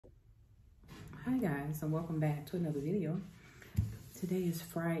Hi guys, and welcome back to another video. Today is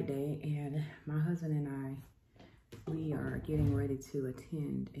Friday and my husband and we are getting ready to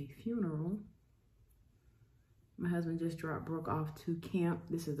attend a funeral. My husband just dropped Brooke off to camp.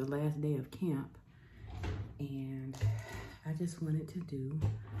 This is the last day of camp and I just wanted to do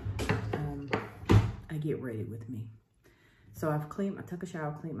a get ready with me. So I took a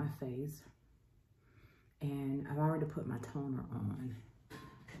shower, cleaned my face, and I've already put my toner on,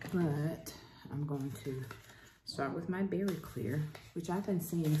 but I'm going to start with my Berry Clear, which I've been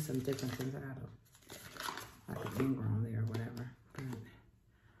seeing some differences out of, like a ingrown there or whatever, but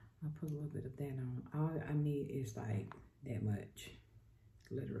I'll put a little bit of that on. All I need is like that much,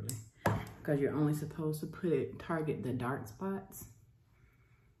 literally, because you're only supposed to target the dark spots.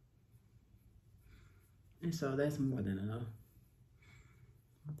 And so that's more than enough.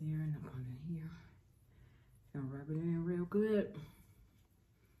 There, and I'm going in here. Gonna rub it in real good.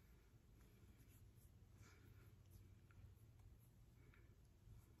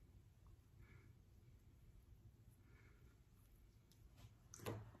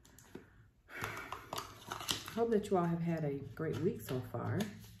 Hope that you all have had a great week so far.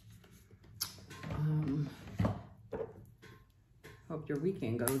 Hope your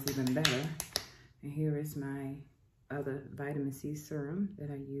weekend goes even better. And here is my other vitamin C serum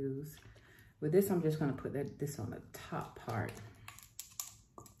that I use. With this, I'm just gonna put this on the top part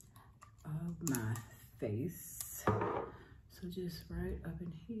of my face. So just right up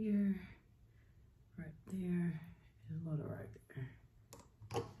in here, right there, and a little right there.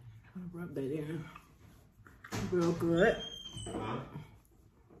 I'm gonna rub that in real good. Huh?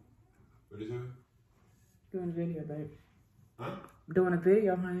 What is that? Doing a video, babe. Huh? Doing a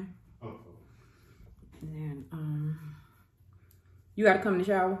video, honey. Oh. And you gotta come in the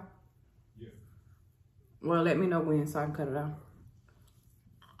shower? Yeah. Well, let me know when so I can cut it out.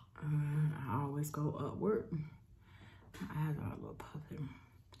 I always go upward. My eyes are a little puffy.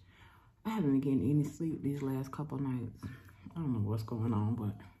 I haven't been getting any sleep these last couple nights. I don't know what's going on,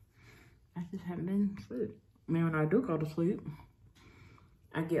 but I just haven't been asleep. I mean, when I do go to sleep,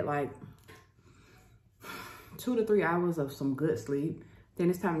 I get like 2 to 3 hours of some good sleep. Then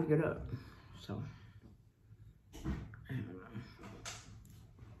it's time to get up. So, I don't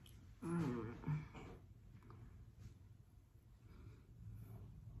know.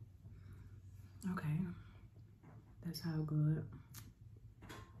 Okay, that's how good.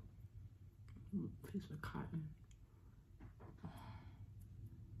 Piece of cotton.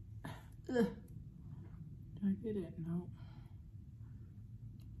 Ugh. Did I get it? No.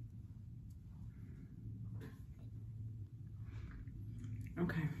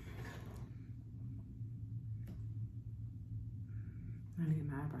 Okay. I'm gonna get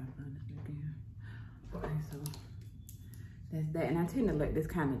my eyebrows done this weekend. Okay, so that's that. And I tend to let this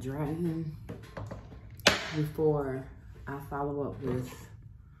kind of dry in before I follow up with,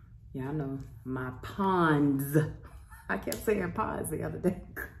 y'all know, my Pond's. I kept saying pods the other day,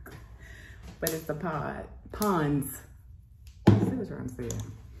 but it's the Pond's. See what I'm saying.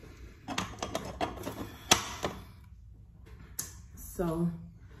 So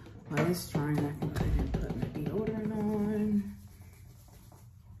while it's drying, I can go ahead and put my deodorant on.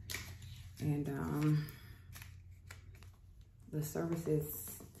 And the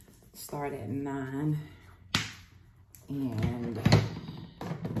services start at 9, and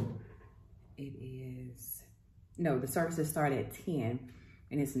the services start at 10,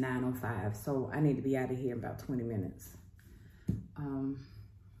 and it's 9:05. So I need to be out of here in about 20 minutes.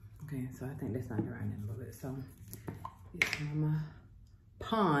 Okay, so I think that's not drying in a little bit. So it's on my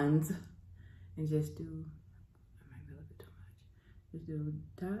Ponds, and just do, that might be a little bit too much. Just do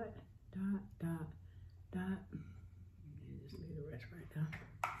dot, dot, dot, dot, and just leave the rest right there.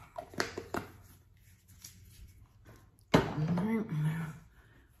 All right,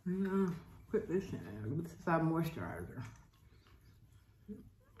 I'm gonna put this in. This is our moisturizer.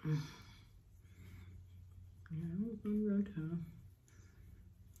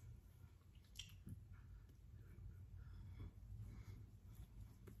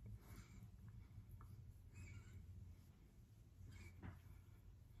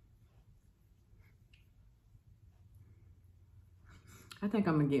 I think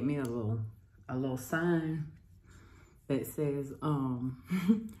I'm gonna get me a little sign that says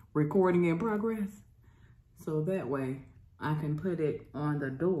recording in progress. So that way I can put it on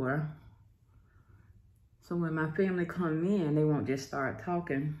the door. So when my family come in, they won't just start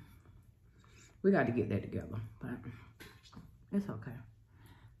talking. We got to get that together, but it's okay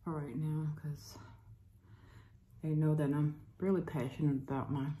for right now because they know that I'm really passionate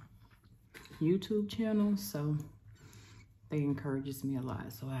about my YouTube channel. So they encourages me a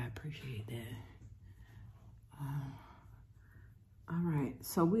lot, so I appreciate that. All right,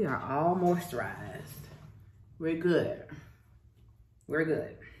 so we are all moisturized. We're good. We're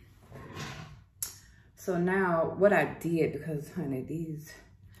good. So now what I did, because honey,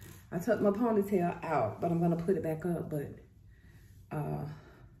 I took my ponytail out, but I'm gonna put it back up, but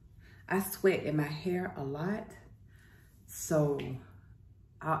I sweat in my hair a lot. So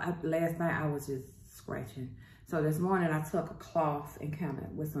last night I was just scratching. So this morning I took a cloth and kind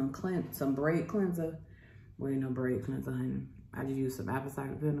of with some braid cleanser. Well, no braid cleanser, honey. I just used some apple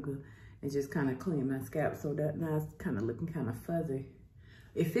cider vinegar and just kind of clean my scalp so that now it's kind of looking kind of fuzzy.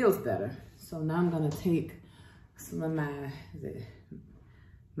 It feels better. So now I'm gonna take some of my, is it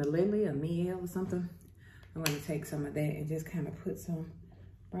Melilli or Miel or something? I'm gonna take some of that and just kind of put some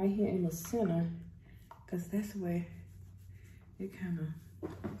right here in the center, because that's where it kind of,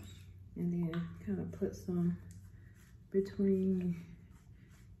 and then kind of put some between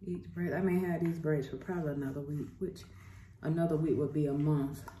each braid. I may have these braids for probably another week, which another week would be a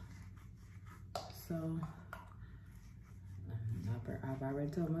month. So I've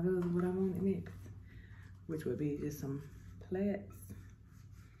already told my husband what I wanted next, which would be just some plaits,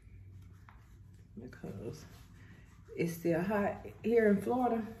 because it's still hot here in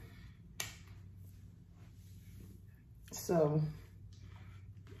Florida. So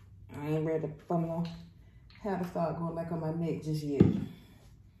I ain't ready to have to start going back on my neck just yet.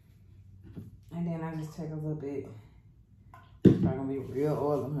 And then I just take a little bit. It's not gonna be real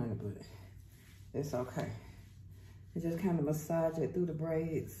oily, honey, but it's okay. And just kind of massage it through the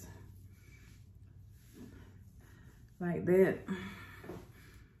braids like that.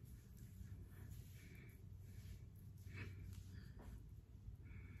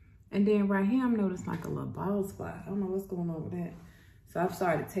 And then right here, I'm noticing like a little bald spot. I don't know what's going on with that. So I've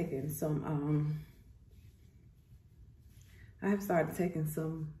started taking some,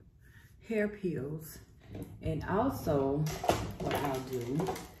 hair peels. And also what I'll do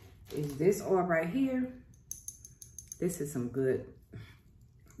is this oil right here. This is some good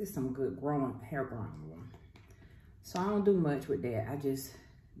hair growing oil. So I don't do much with that. I just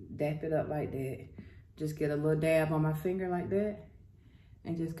dap it up like that. Just get a little dab on my finger like that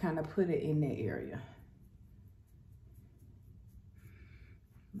and just kind of put it in that area.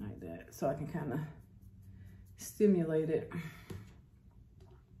 Like that. So I can kind of stimulate it.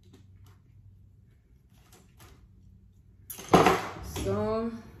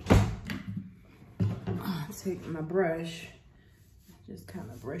 So I'll take my brush, just kind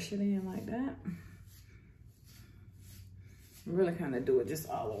of brush it in like that. Really kind of do it just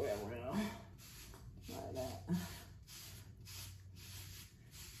all the way around, like that.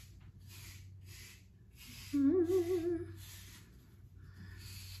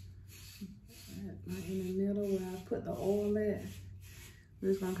 Right in the middle where I put the oil at. I'm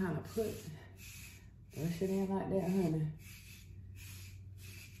just gonna kind of brush it in like that, honey.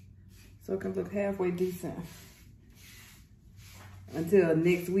 So it can look halfway decent until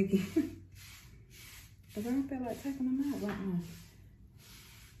next weekend. Cause I don't feel like taking them out right now.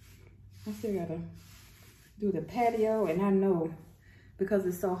 I still gotta do the patio, and I know because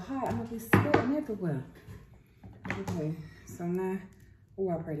it's so hot, I'm gonna be sweating everywhere. Okay, so now, oh,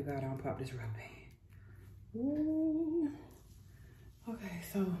 I pray to God I don't pop this rubber band. Ooh. Okay,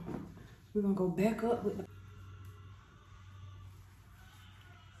 so we're gonna go back up with the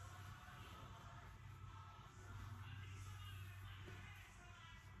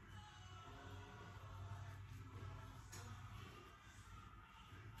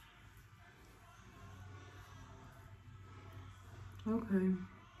okay.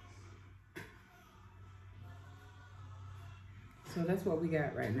 So that's what we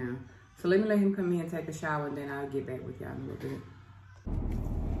got right now. So let me let him come in and take a shower, and then I'll get back with y'all in a little bit.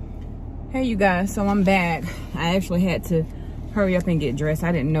 Hey you guys, so I'm back. I actually had to hurry up and get dressed.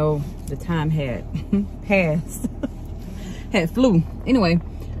 I didn't know the time had passed, had flew. Anyway,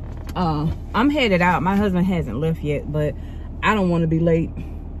 I'm headed out. My husband hasn't left yet, but I don't want to be late.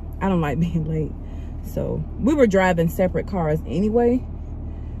 I don't like being late. So we were driving separate cars anyway.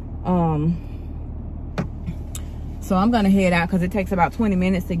 So I'm gonna head out because it takes about 20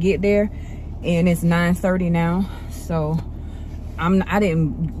 minutes to get there, and it's 9:30 now. So I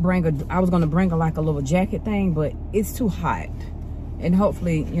was gonna bring like a little jacket thing, but it's too hot. And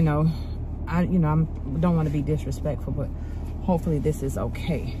hopefully, I don't want to be disrespectful, but hopefully this is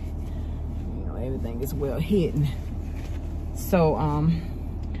okay. Everything is well hidden. So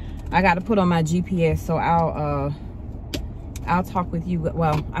I got to put on my GPS, so I'll talk with you.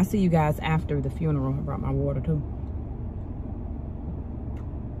 Well, I'll see you guys after the funeral. I brought my water too.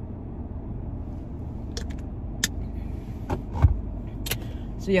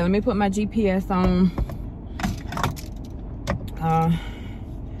 So yeah, let me put my GPS on.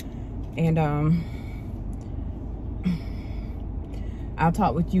 And I'll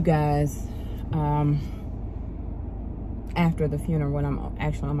talk with you guys after the funeral when I'm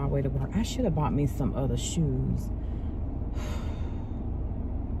actually on my way to work. I should have bought me some other shoes.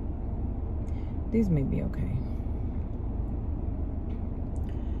 These may be okay.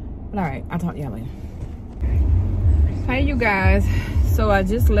 But all right, I'll talk to y'all later. Hey, you guys. So I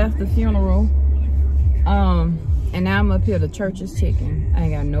just left the funeral. And now I'm up here. The Church's chicken. I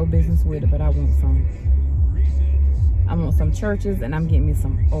ain't got no business with it, but I want some. I want some Church's, and I'm getting me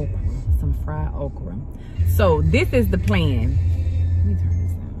some okra, some fried okra. So this is the plan. Let me turn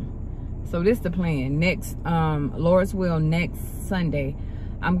this down. So this is the plan. Next, Lord's will, next Sunday,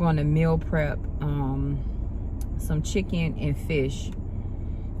 I'm going to meal prep some chicken and fish.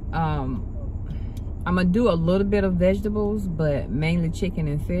 I'm gonna do a little bit of vegetables, but mainly chicken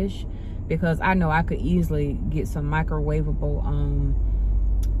and fish, because I know I could easily get some microwavable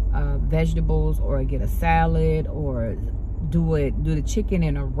vegetables, or get a salad, or do the chicken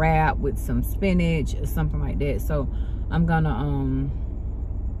in a wrap with some spinach or something like that. So I'm gonna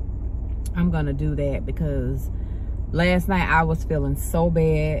do that, because last night I was feeling so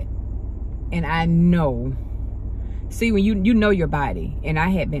bad, and I know, see, when you know your body, and I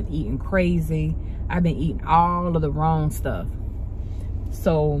had been eating crazy. I've been eating all of the wrong stuff.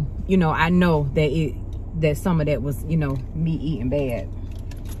 So, you know, I know that some of that was, you know, me eating bad.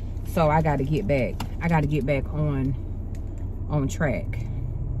 So I got to get back. I got to get back on track.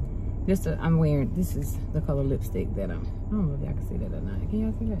 This is the color lipstick that I don't know if y'all can see that or not. Can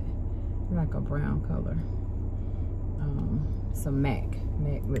y'all see that? It's like a brown color. Some MAC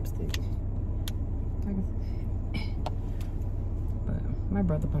lipstick. But my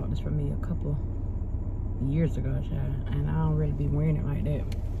brother bought this for me a couple years ago, child, and I don't really be wearing it like that,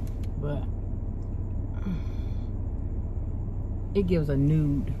 but it gives a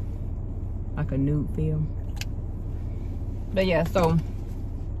nude, like a nude feel. But yeah, so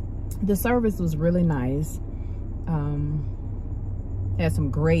the service was really nice. Had some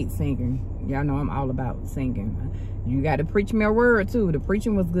great singing. Y'all know I'm all about singing. You got to preach me a word too. The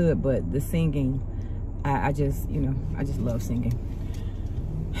preaching was good, but the singing, I just, you know, I just love singing.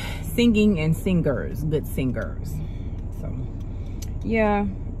 Singing and singers, good singers. So yeah,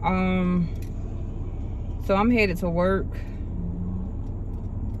 so I'm headed to work.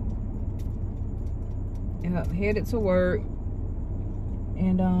 Yep, headed to work,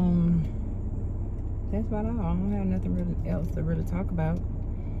 and that's about all. I don't have nothing really else to really talk about.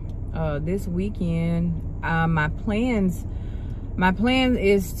 This weekend, my plan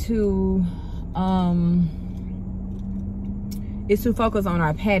is to focus on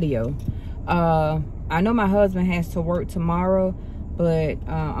our patio. I know my husband has to work tomorrow, but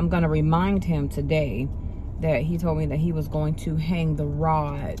I'm gonna remind him today that he told me that he was going to hang the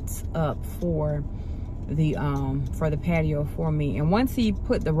rods up for the patio for me. And once he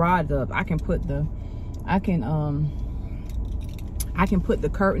put the rods up, I can put the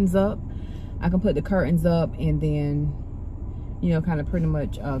curtains up. I can put the curtains up, and then, you know, kind of pretty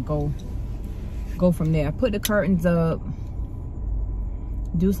much go from there. Put the curtains up,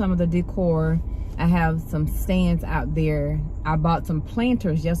 do some of the decor. I have some stands out there. I bought some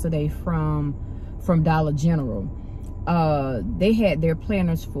planters yesterday from Dollar General. They had their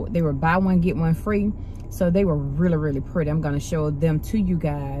planters they were buy one get one free, so they were really pretty. I'm gonna show them to you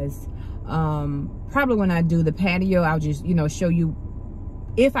guys. Probably when I do the patio, I'll just, you know, show you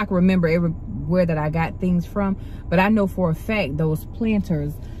if I can remember everywhere that I got things from. But I know for a fact those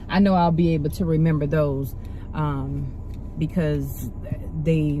planters, I know I'll be able to remember those, because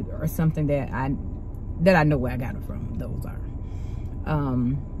they are something that I know where I got it from. Those are.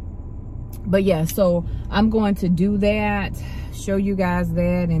 But yeah, so I'm going to do that, show you guys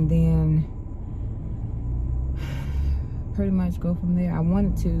that, and then pretty much go from there. I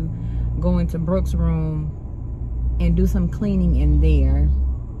wanted to go into Brooke's room and do some cleaning in there.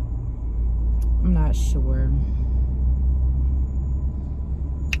 I'm not sure.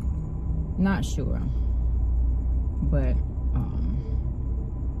 Not sure. But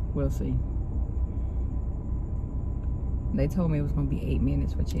we'll see. They told me it was gonna be 8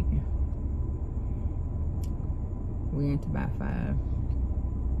 minutes for chicken. We're into about 5.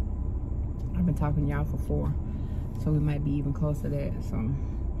 I've been talking to y'all for 4, so we might be even close to that. So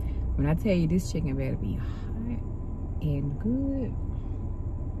when I tell you this chicken better be hot and good.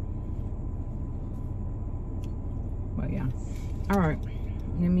 But yeah, all right,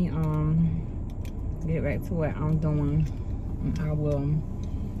 let me get back to what I'm doing, and I will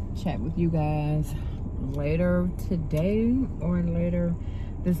chat with you guys later today or later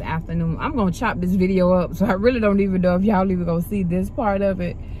this afternoon. I'm gonna chop this video up, so I really don't even know if y'all even gonna see this part of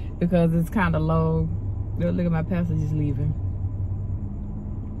it because it's kind of low. Look at my pastor just leaving.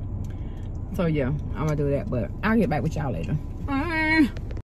 So yeah, I'm gonna do that, but I'll get back with y'all later.